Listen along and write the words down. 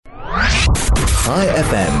High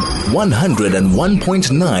FM,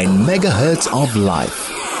 101.9 megahertz of life.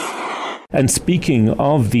 And speaking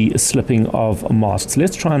of the slipping of masks,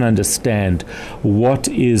 let's try and understand what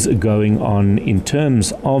is going on in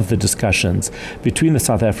terms of the discussions between the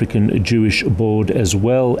South African Jewish Board as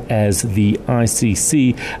well as the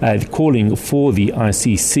ICC, calling for the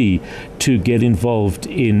ICC to get involved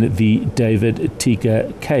in the David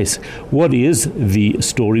Teeger case. What is the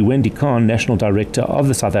story? Wendy Kahn, National Director of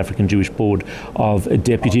the South African Jewish Board of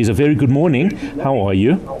Deputies. A very good morning. How are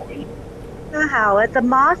you? Howard, the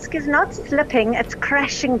mask is not slipping, it's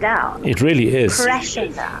crashing down. It really is.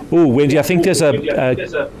 Crashing down. Oh, Wendy, I think there's a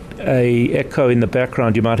echo in the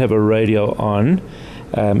background. You might have a radio on.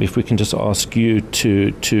 If we can just ask you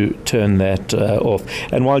to turn that off.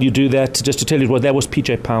 And while you do that, just to tell you, well, that was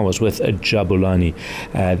PJ Powers with Jabulani.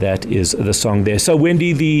 That is the song there. So,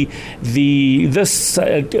 Wendy, this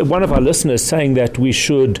one of our listeners saying that we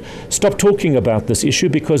should stop talking about this issue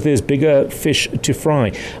because there's bigger fish to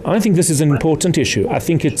fry. I think this is an important issue. I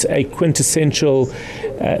think it's a quintessential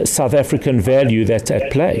South African value that's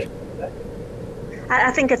at play.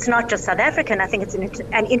 I think it's not just South African. I think it's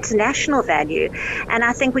an international value, and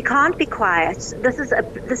I think we can't be quiet.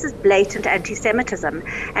 This is blatant anti-Semitism,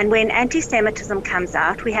 and when anti-Semitism comes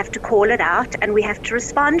out, we have to call it out and we have to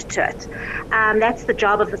respond to it. That's the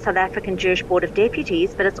job of the South African Jewish Board of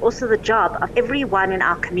Deputies, but it's also the job of everyone in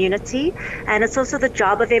our community, and it's also the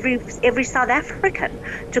job of every South African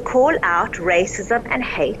to call out racism and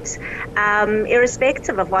hate,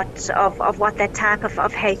 irrespective of what that type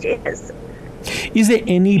of hate is. Is there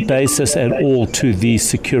any basis at all to the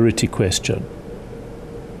security question?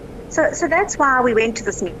 So that's why we went to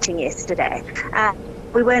this meeting yesterday.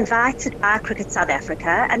 We were invited by Cricket South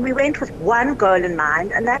Africa, and we went with one goal in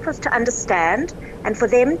mind, and that was to understand and for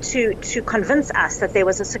them to convince us that there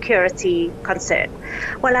was a security concern.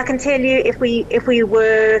 Well, I can tell you, if we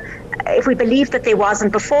believed that there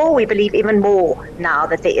wasn't before, we believe even more now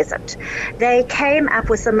that there isn't. They came up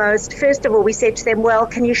with first of all, we said to them, well,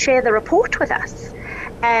 can you share the report with us?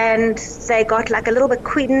 And they got like a little bit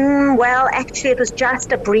well, actually it was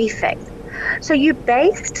just a briefing. So you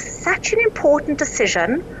based such an important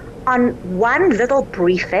decision on one little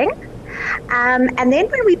briefing. And then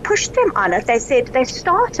when we pushed them on it, they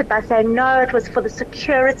started by saying, no, it was for the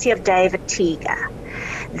security of David Teeger.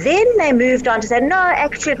 Then they moved on to say, no,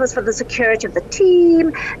 actually it was for the security of the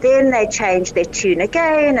team. Then they changed their tune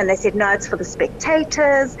again and they said, no, it's for the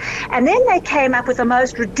spectators. And then they came up with the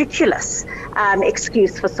most ridiculous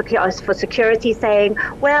excuse for security, saying,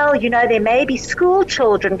 well, there may be school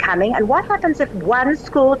children coming, and what happens if one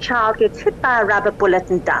school child gets hit by a rubber bullet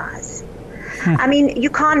and dies? I mean,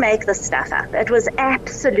 you can't make this stuff up. It was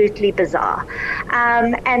absolutely bizarre.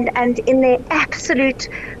 And in their absolute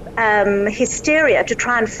hysteria to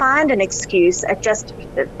try and find an excuse, it just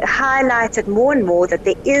highlighted more and more that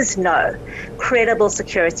there is no credible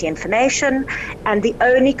security information, and the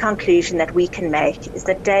only conclusion that we can make is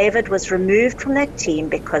that David was removed from that team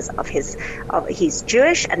because of he's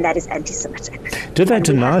Jewish, and that is anti-Semitic. Did they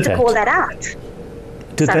deny that? Call that out.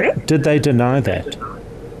 Did they deny that?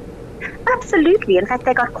 Absolutely. In fact,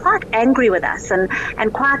 they got quite angry with us and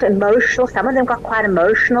quite emotional. Some of them got quite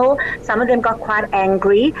emotional. Some of them got quite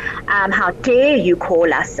angry. How dare you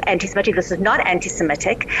call us anti-Semitic? This is not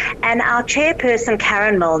anti-Semitic. And our chairperson,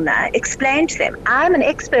 Karen Milner, explained to them, I'm an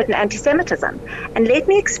expert in anti-Semitism, and let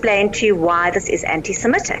me explain to you why this is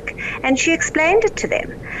anti-Semitic. And she explained it to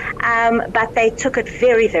them. But they took it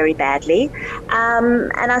very, very badly.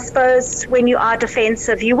 And I suppose when you are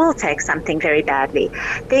defensive, you will take something very badly.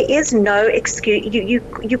 There is no excuse.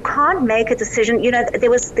 You can't make a decision. There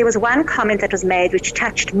was one comment that was made which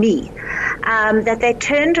touched me, that they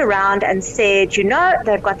turned around and said,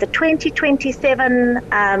 they've got the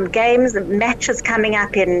 2027 games, matches coming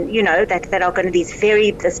up in, that are going to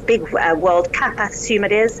this big World Cup, I assume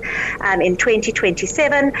it is, in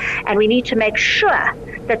 2027, and we need to make sure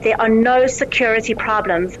that there are no security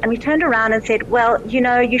problems. And we turned around and said, well,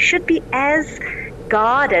 you should be as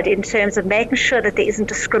guarded in terms of making sure that there isn't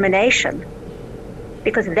discrimination,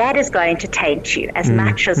 because that is going to taint you as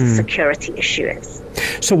much as the security issue is.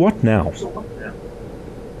 So what now?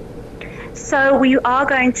 So we are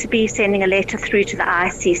going to be sending a letter through to the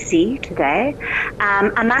ICC today.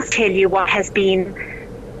 I must tell you what has been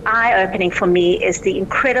eye-opening for me is the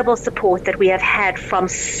incredible support that we have had from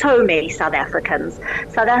so many South Africans.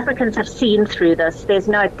 South Africans have seen through this, there's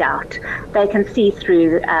no doubt. They can see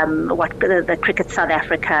through what the Cricket South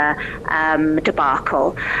Africa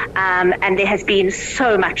debacle. And there has been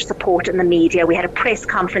so much support in the media. We had a press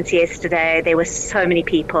conference yesterday. There were so many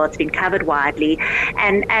people. It's been covered widely.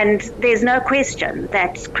 And there's no question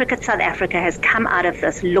that Cricket South Africa has come out of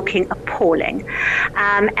this looking appalling.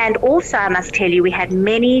 And also, I must tell you, we had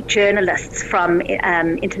many journalists from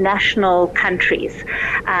international countries,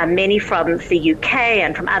 many from the UK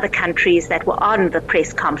and from other countries that were on the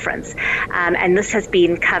press conference. And this has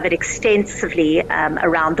been covered extensively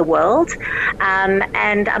around the world.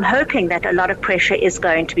 And I'm hoping that a lot of pressure is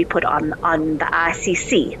going to be put on the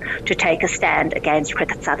ICC to take a stand against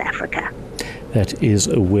Cricket South Africa. That is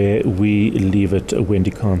where we leave it. Wendy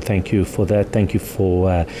Kahn, thank you for that. Thank you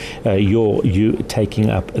for you taking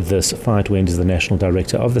up this fight. Wendy is the National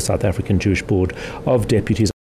Director of the South African Jewish Board of Deputies.